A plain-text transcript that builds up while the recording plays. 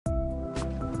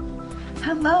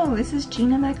Hello, this is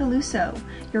Gina Macaluso,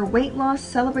 your weight loss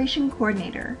celebration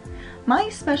coordinator. My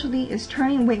specialty is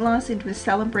turning weight loss into a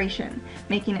celebration,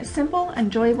 making it simple,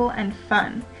 enjoyable, and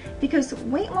fun, because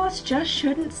weight loss just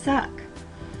shouldn't suck.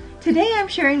 Today I'm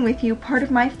sharing with you part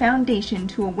of my foundation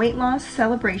to a weight loss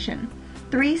celebration,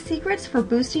 3 secrets for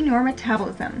boosting your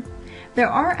metabolism. There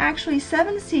are actually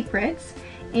 7 secrets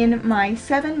in my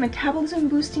 7 metabolism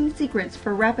boosting secrets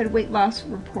for rapid weight loss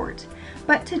report.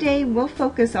 But today we'll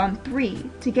focus on 3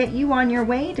 to get you on your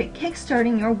way to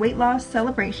kickstarting your weight loss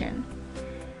celebration.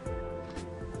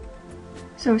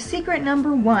 So secret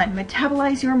number 1,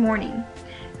 metabolize your morning.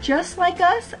 Just like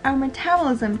us, our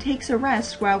metabolism takes a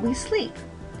rest while we sleep.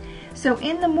 So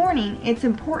in the morning, it's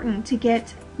important to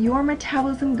get your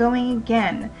metabolism going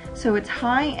again so it's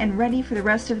high and ready for the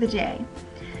rest of the day.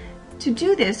 To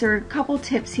do this, there are a couple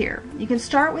tips here. You can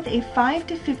start with a 5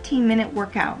 to 15 minute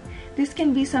workout. This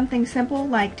can be something simple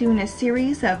like doing a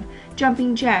series of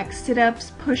jumping jacks,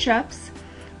 sit-ups, push-ups.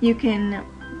 You can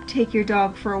take your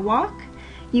dog for a walk.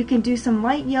 You can do some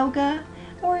light yoga,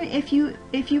 or if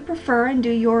you prefer and do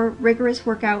your rigorous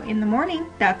workout in the morning,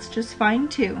 that's just fine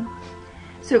too.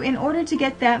 So in order to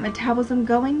get that metabolism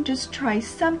going, just try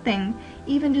something,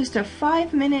 even just a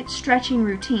 5-minute stretching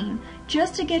routine,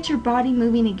 just to get your body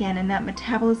moving again and that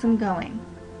metabolism going.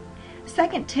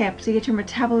 Second tip to get your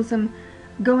metabolism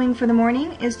going for the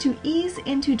morning is to ease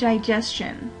into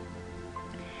digestion.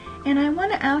 And I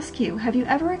want to ask you, have you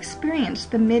ever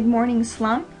experienced the mid-morning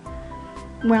slump?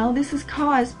 Well, this is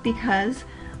caused because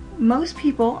most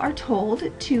people are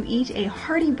told to eat a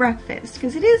hearty breakfast,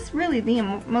 because it is really the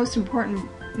most important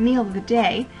meal of the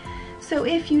day. So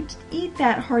if you eat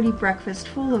that hearty breakfast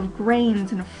full of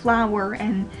grains and flour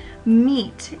and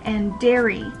meat and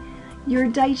dairy, your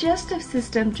digestive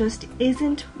system just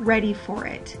isn't ready for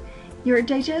it. Your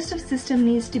digestive system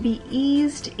needs to be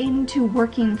eased into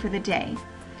working for the day.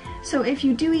 So if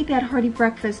you do eat that hearty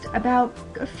breakfast, about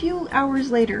a few hours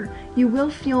later, you will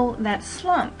feel that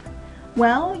slump.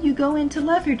 Well, you go into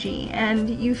lethargy and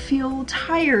you feel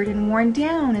tired and worn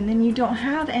down, and then you don't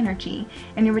have energy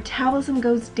and your metabolism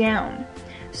goes down.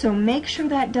 So make sure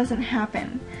that doesn't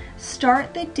happen.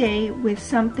 Start the day with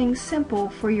something simple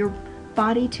for your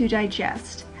body to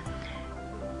digest.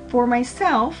 For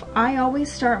myself, I always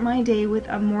start my day with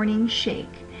a morning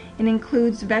shake. It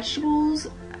includes vegetables,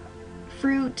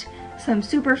 fruit, some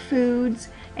superfoods,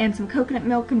 and some coconut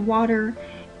milk and water,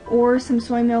 or some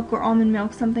soy milk or almond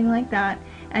milk, something like that.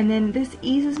 And then this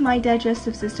eases my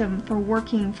digestive system for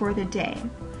working for the day.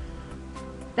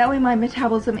 That way my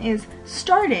metabolism is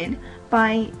started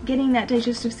by getting that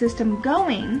digestive system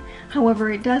going.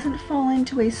 However, it doesn't fall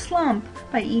into a slump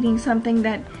by eating something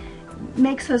that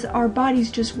makes our bodies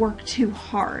just work too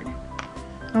hard.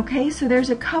 Okay, so there's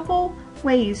a couple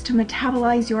ways to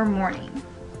metabolize your morning.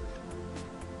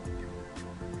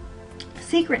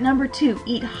 Secret number 2,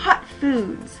 eat hot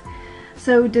foods.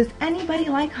 So does anybody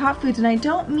like hot foods? And I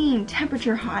don't mean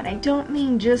temperature hot, I don't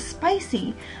mean just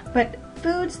spicy, but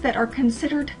foods that are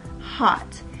considered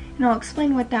hot. And I'll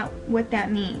explain what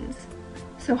that means.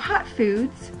 So hot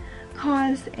foods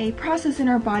cause a process in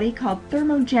our body called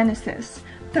thermogenesis.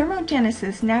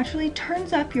 Thermogenesis naturally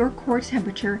turns up your core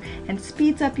temperature and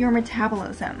speeds up your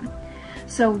metabolism.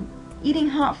 So eating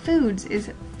hot foods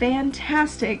is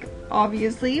fantastic,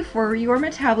 obviously, for your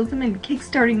metabolism and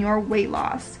kickstarting your weight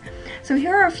loss. So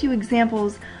here are a few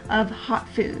examples of hot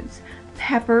foods.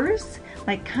 Peppers,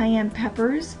 like cayenne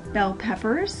peppers, bell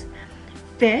peppers,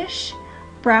 fish,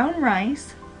 brown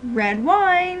rice, red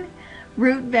wine,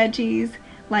 root veggies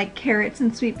like carrots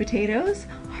and sweet potatoes,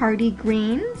 hearty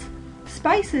greens,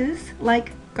 spices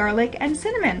like garlic and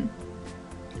cinnamon.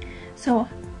 So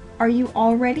are you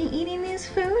already eating these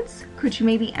foods? Could you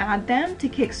maybe add them to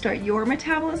kickstart your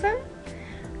metabolism?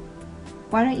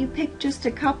 Why don't you pick just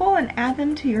a couple and add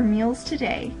them to your meals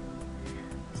today?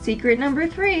 Secret number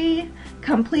 3,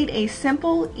 complete a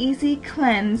simple, easy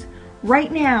cleanse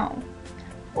right now.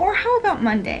 Or how about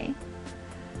Monday?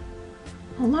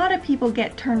 A lot of people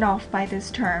get turned off by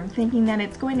this term, thinking that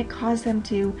it's going to cause them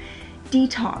to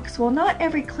detox. Well, not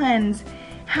every cleanse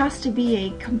has to be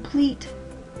a complete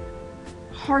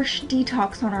harsh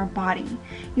detox on our body.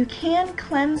 You can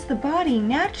cleanse the body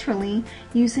naturally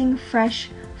using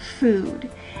fresh food.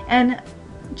 And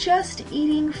just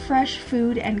eating fresh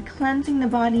food and cleansing the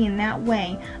body in that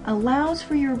way allows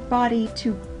for your body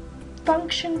to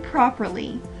function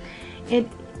properly.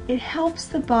 It helps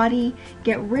the body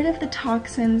get rid of the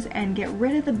toxins and get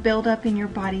rid of the buildup in your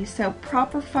body so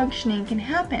proper functioning can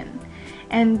happen.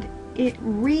 And it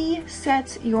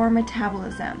resets your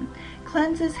metabolism.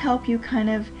 Cleanses help you kind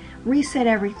of reset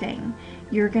everything.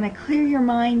 You're going to clear your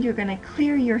mind, you're going to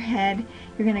clear your head,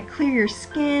 you're going to clear your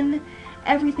skin,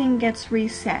 everything gets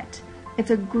reset.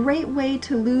 It's a great way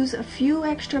to lose a few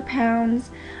extra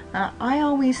pounds. I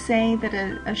always say that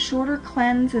a shorter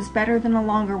cleanse is better than a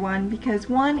longer one because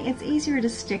one, it's easier to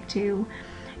stick to.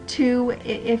 Two,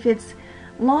 if it's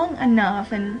long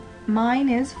enough, and mine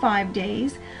is 5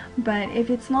 days, but if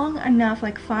it's long enough,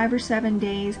 like 5 or 7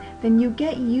 days, then you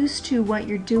get used to what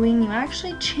you're doing. You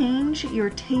actually change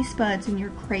your taste buds and your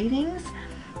cravings.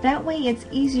 That way it's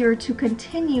easier to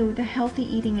continue the healthy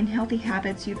eating and healthy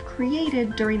habits you've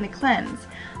created during the cleanse.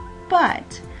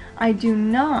 But I do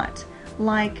not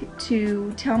like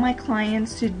to tell my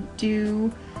clients to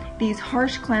do these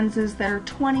harsh cleanses that are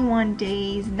 21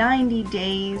 days, 90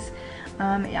 days.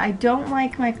 I don't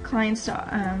like my clients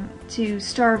to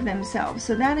starve themselves.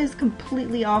 So that is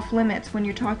completely off limits when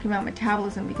you're talking about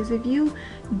metabolism, because if you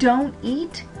don't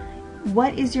eat,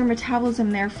 what is your metabolism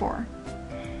there for?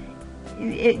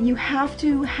 You have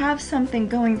to have something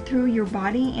going through your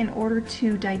body in order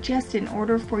to digest it, in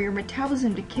order for your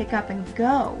metabolism to kick up and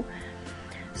go.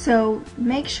 So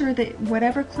make sure that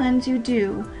whatever cleanse you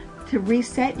do to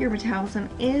reset your metabolism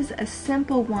is a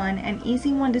simple one, an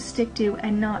easy one to stick to,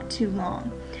 and not too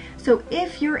long. So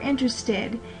if you're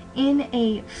interested in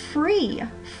a free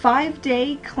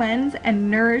 5-day cleanse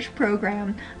and nourish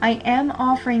program, I am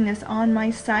offering this on my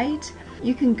site.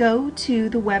 You can go to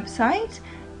the website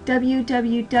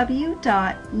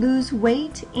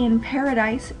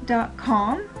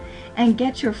www.loseweightinparadise.com and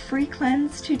get your free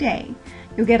cleanse today.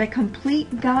 You'll get a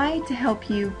complete guide to help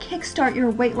you kickstart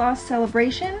your weight loss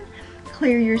celebration,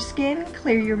 clear your skin,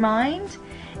 clear your mind,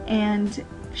 and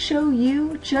show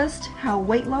you just how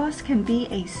weight loss can be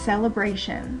a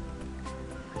celebration.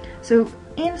 So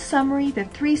in summary, the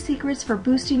 3 secrets for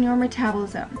boosting your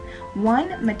metabolism.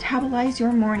 1, metabolize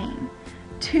your morning.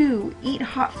 2, eat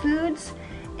hot foods.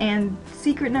 And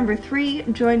secret number 3,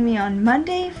 join me on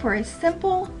Monday for a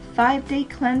simple 5-day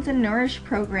cleanse and nourish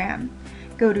program.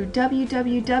 Go to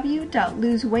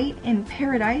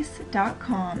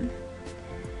www.loseweightinparadise.com.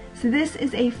 So this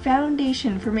is a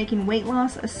foundation for making weight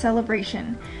loss a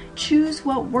celebration. Choose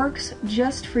what works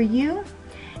just for you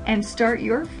and start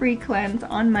your free cleanse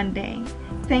on Monday.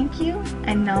 Thank you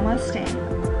and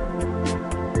namaste.